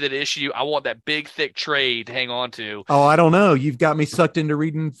week. Give me that issue. I want that big thick trade to hang on to. Oh, I don't know. You've got me sucked into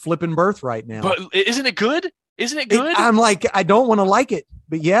reading Flippin' Birth right now. But isn't it good? Isn't it good? I'm like, I don't want to like it,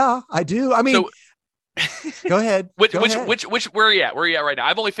 but yeah, I do. I mean, So- go ahead. Which Go ahead. where are you at? Where are you at right now?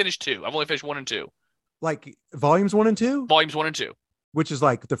 I've only finished 2. I've only finished 1 and 2. Like volumes 1 and 2, Volumes 1 and 2. which is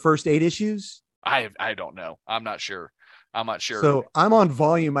like the first 8 issues. I don't know. I'm not sure. So I'm on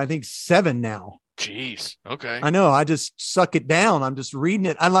volume, I think 7 now. Jeez. Okay. I know. I just suck it down. I'm just reading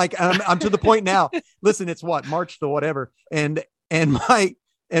it. I'm to the point now. Listen, it's what, March the whatever. And my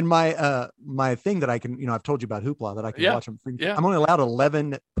thing that I can, I've told you about Hoopla, that I can watch them free. Yeah. I'm only allowed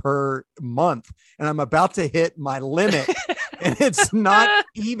 11 per month, and I'm about to hit my limit. And it's not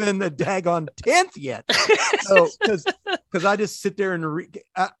even the daggone 10th yet. So, because I just sit there and read.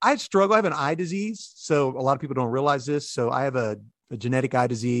 I struggle. I have an eye disease. So a lot of people don't realize this. So I have a genetic eye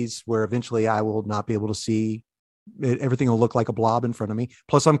disease where eventually I will not be able to see. Everything will look like a blob in front of me.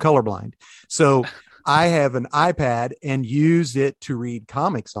 Plus I'm colorblind. So I have an iPad and use it to read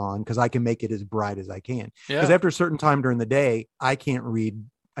comics on, because I can make it as bright as I can. Because after a certain time during the day, I can't read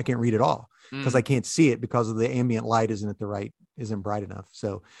at all, because I can't see it because of the ambient light isn't bright enough.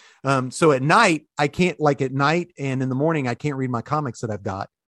 So so at night, I can't, like at night and in the morning, I can't read my comics that I've got.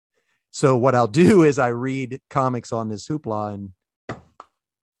 So what I'll do is I read comics on this Hoopla, and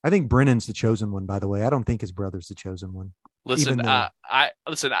I think Brennan's the chosen one, by the way. I don't think his brother's the chosen one. Listen,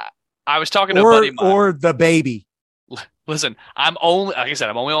 I was talking to a buddy of mine. Or the baby. Listen, I'm only, like I said,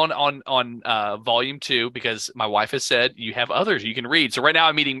 I'm only on volume 2 because my wife has said you have others you can read. So right now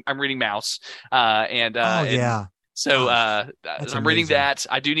I'm reading Mouse, So I'm reading that.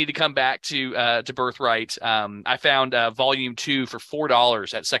 I do need to come back to Birthright. I found volume 2 for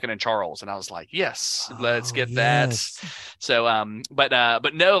 $4 at Second and Charles, and I was like, yes, let's get that. So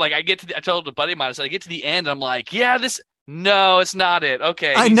but no, like I told a buddy of mine, I said I get to the end, I'm like, yeah, no, it's not it.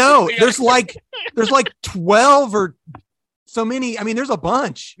 Okay. I know. There's like 12 or so many. I mean, there's a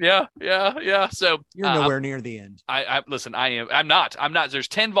bunch. Yeah. So you're nowhere near the end. I listen, I'm not. There's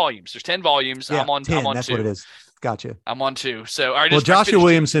 10 volumes. Yeah, I'm on 10. I'm on That's 2. what it is. Gotcha. I'm on 2. So all right. Well, Joshua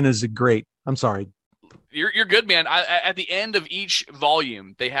Williamson is great. I'm sorry. You're good, man. At the end of each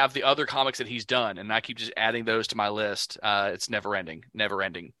volume, they have the other comics that he's done, and I keep just adding those to my list. It's never ending.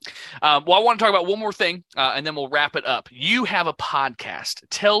 Well, I want to talk about one more thing, and then we'll wrap it up. You have a podcast.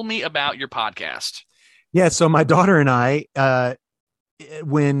 Tell me about your podcast. Yeah. So my daughter and I,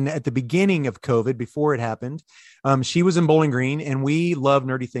 when at the beginning of COVID, before it happened, she was in Bowling Green, and we love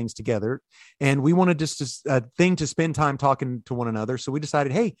nerdy things together, and we wanted just a thing to spend time talking to one another. So we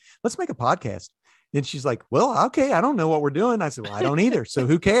decided, hey, let's make a podcast. And she's like, well, okay, I don't know what we're doing. I said, well, I don't either. So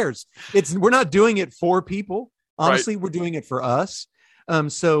who cares? We're not doing it for people. Honestly, We're doing it for us.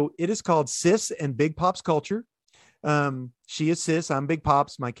 So it is called Sis and Big Pops Culture. She is Sis. I'm Big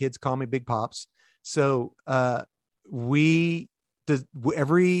Pops. My kids call me Big Pops. So we took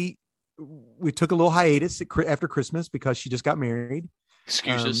a little hiatus after Christmas because she just got married.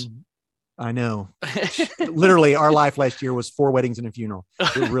 Excuses. I know. Literally, our life last year was 4 weddings and a funeral.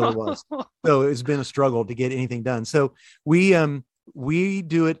 It really was. So it's been a struggle to get anything done. So we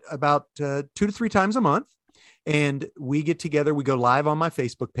do it about 2 to 3 times a month, and we get together. We go live on my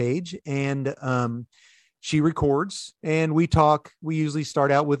Facebook page, and she records, and we talk. We usually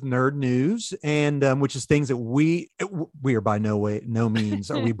start out with nerd news, and which is things that we are by no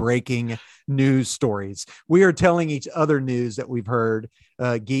means are we breaking news stories. We are telling each other news that we've heard,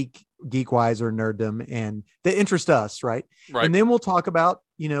 geek-wise or nerddom, and that interest us, right? And then we'll talk about,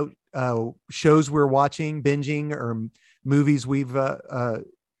 shows we're watching, binging, or movies we've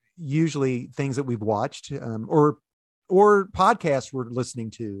usually things that we've watched, or podcasts we're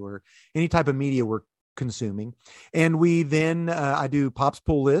listening to, or any type of media we're consuming. And we then I do Pop's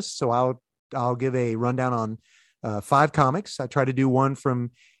Pull List. So I'll give a rundown on 5 comics. I try to do one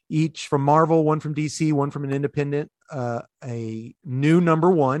from Marvel, one from DC, one from an independent, a new number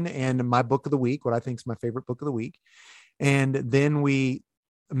one, and my book of the week, what I think is my favorite book of the week. And then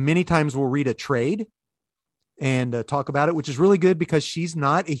many times we'll read a trade and talk about it, which is really good because she's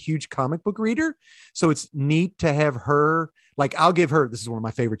not a huge comic book reader. So it's neat to have her, like, I'll give her, this is one of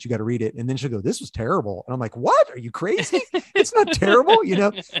my favorites, you got to read it. And then she'll go, this was terrible. And I'm like, what? Are you crazy? It's not terrible,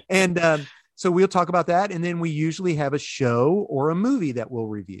 And so we'll talk about that. And then we usually have a show or a movie that we'll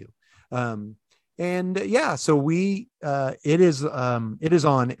review. So it is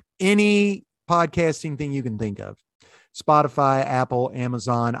on any podcasting thing you can think of. Spotify, Apple,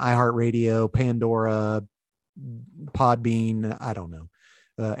 Amazon, iHeartRadio, Pandora, Podbean. I don't know.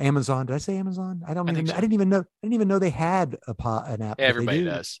 Amazon. Did I say Amazon? I didn't even know they had an app. Everybody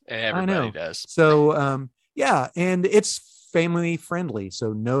does. Everybody does. So, and it's family friendly.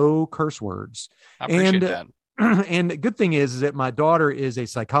 So no curse words. I appreciate that. And the good thing is that my daughter is a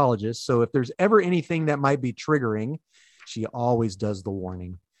psychologist. So if there's ever anything that might be triggering, she always does the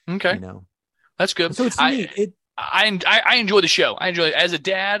warning. Okay. That's good. So it's neat. I enjoy the show. I enjoy it. As a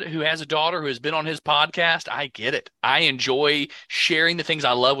dad who has a daughter who has been on his podcast, I get it. I enjoy sharing the things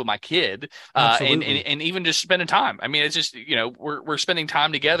I love with my kid, and even just spending time. I mean, it's just, we're spending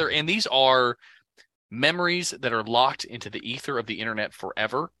time together, and these are memories that are locked into the ether of the internet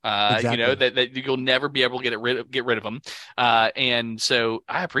forever. Exactly. That you'll never be able to get rid of them. And so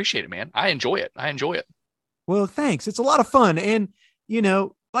I appreciate it, man. I enjoy it. Well, thanks. It's a lot of fun. And,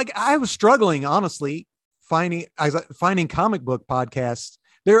 like I was struggling, honestly, finding comic book podcasts.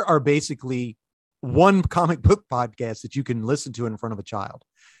 There are basically one comic book podcast that you can listen to in front of a child.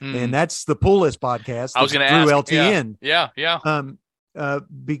 And that's the Pull List podcast. I was going to ask. LTN. Yeah.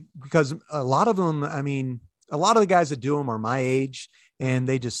 Because a lot of them, a lot of the guys that do them are my age and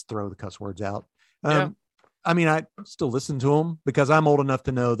they just throw the cuss words out. I still listen to them because I'm old enough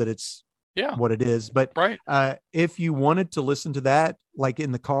to know that it's what it is. But right. If you wanted to listen to that, like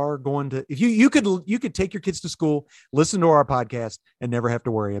in the car if you could take your kids to school, listen to our podcast and never have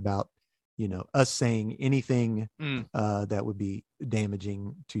to worry about, us saying anything that would be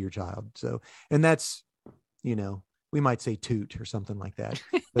damaging to your child. So, and that's, we might say toot or something like that,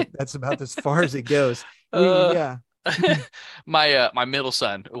 but that's about as far as it goes. My middle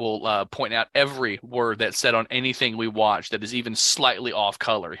son will point out every word that's said on anything we watch that is even slightly off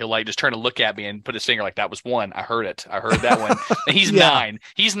color. He'll just turn to look at me and put his finger like, that was one. I heard it. I heard that one. And he's 9.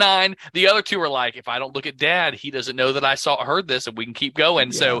 He's 9. The other 2 are like, if I don't look at dad, he doesn't know that I heard this, and we can keep going.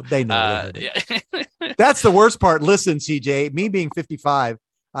 Yeah, so they know. That's the worst part. Listen, CJ, me being 55,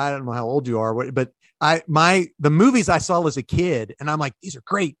 I don't know how old you are, but the movies I saw as a kid, and I'm like, these are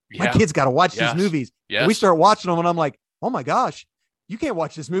great. My kids got to watch these movies. Yes. We start watching them, and I'm like, oh my gosh, you can't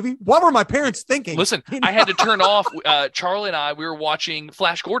watch this movie. What were my parents thinking? Listen, I had to turn off. Charlie and I, we were watching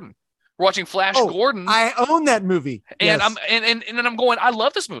Flash Gordon. We're watching Flash Gordon. I own that movie. And yes. And then I'm going, I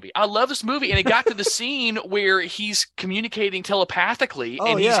love this movie. And it got to the scene where he's communicating telepathically,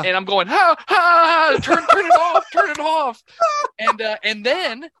 and I'm going, turn it off. And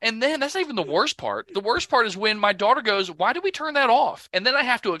then that's not even the worst part. The worst part is when my daughter goes, why did we turn that off? And then I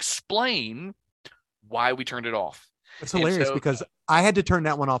have to explain why we turned it off. It's hilarious because I had to turn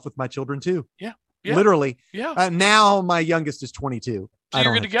that one off with my children too. Yeah. Literally. Yeah. Now my youngest is 22. So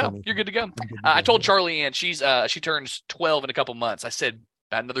you're good to go. You're good to go. I told Charlie Ann, she turns 12 in a couple months. I said,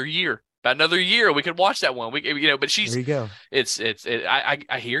 about another year, we could watch that one. But she's, there you go.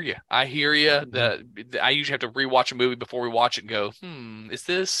 I hear you. I usually have to rewatch a movie before we watch it and go, is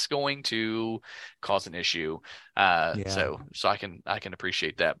this going to cause an issue? So I can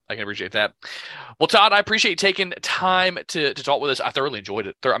appreciate that. Well, Todd, I appreciate you taking time to talk with us. I thoroughly enjoyed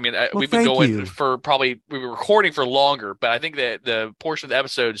it. We've been going for we were recording for longer, but I think that the portion of the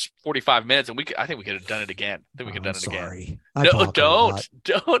episode is 45 minutes, and I think we could have done it again. Sorry. No, don't.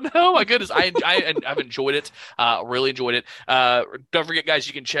 No, my goodness. I've enjoyed it. Really enjoyed it. Don't forget, guys,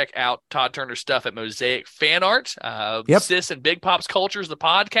 you can check out Todd Turner's stuff at Mosaic Fan Art. Sis and Big Pops Cultures, the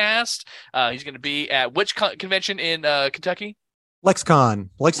podcast. He's going to be at which convention in Kentucky?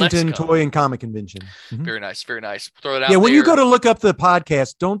 Lexington Toy and Comic Convention. Mm-hmm. Very nice. Throw it out. Yeah, when you go to look up the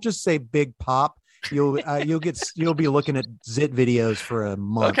podcast, don't just say Big Pop. You'll be looking at Zit videos for a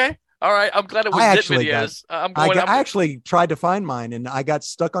month. All right. I'm glad it was zit videos. I actually tried to find mine and I got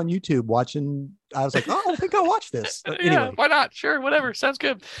stuck on YouTube watching. I was like, oh, I think I'll watch this. But anyway. Yeah, why not? Sure. Whatever. Sounds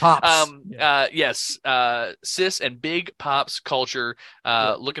good. Pops. Yes. Sis and Big Pops culture.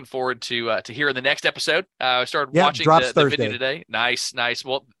 Looking forward to hearing the next episode. I started watching the video today. Nice.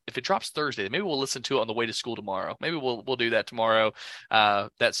 Well, if it drops Thursday, maybe we'll listen to it on the way to school tomorrow. Maybe we'll do that tomorrow.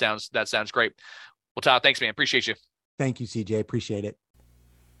 That sounds great. Well, Todd, thanks, man. Appreciate you. Thank you, CJ. Appreciate it.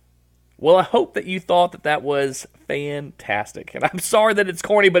 Well, I hope that you thought that was fantastic. And I'm sorry that it's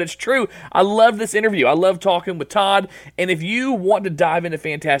corny, but it's true. I love this interview. I love talking with Todd. And if you want to dive into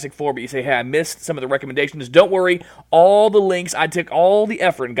Fantastic Four, but you say, hey, I missed some of the recommendations, don't worry. All the links, I took all the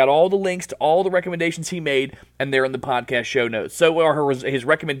effort and got all the links to all the recommendations he made, and they're in the podcast show notes. So are his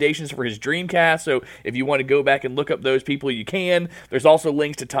recommendations for his Dreamcast. So if you want to go back and look up those people, you can. There's also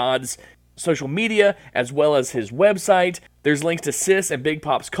links to Todd's social media as well as his website. There's links to Sis and Big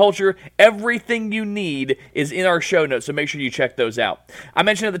Pop's culture. Everything you need is in our show notes, so make sure you check those out. I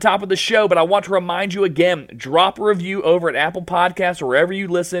mentioned at the top of the show, but I want to remind you again, drop a review over at Apple Podcasts or wherever you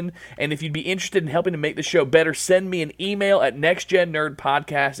listen, and if you'd be interested in helping to make the show better, send me an email at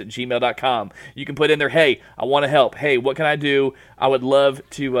nextgennerdpodcast@gmail.com. You can put in there, hey, I want to help. Hey, what can I do? I would love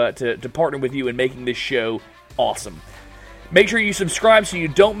to partner with you in making this show awesome. Make sure you subscribe so you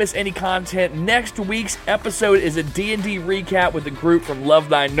don't miss any content. Next week's episode is a D&D recap with the group from Love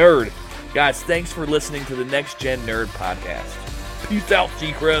Thy Nerd. Guys, thanks for listening to the Next Gen Nerd Podcast. Peace out,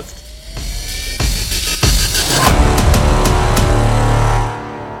 Seacrest.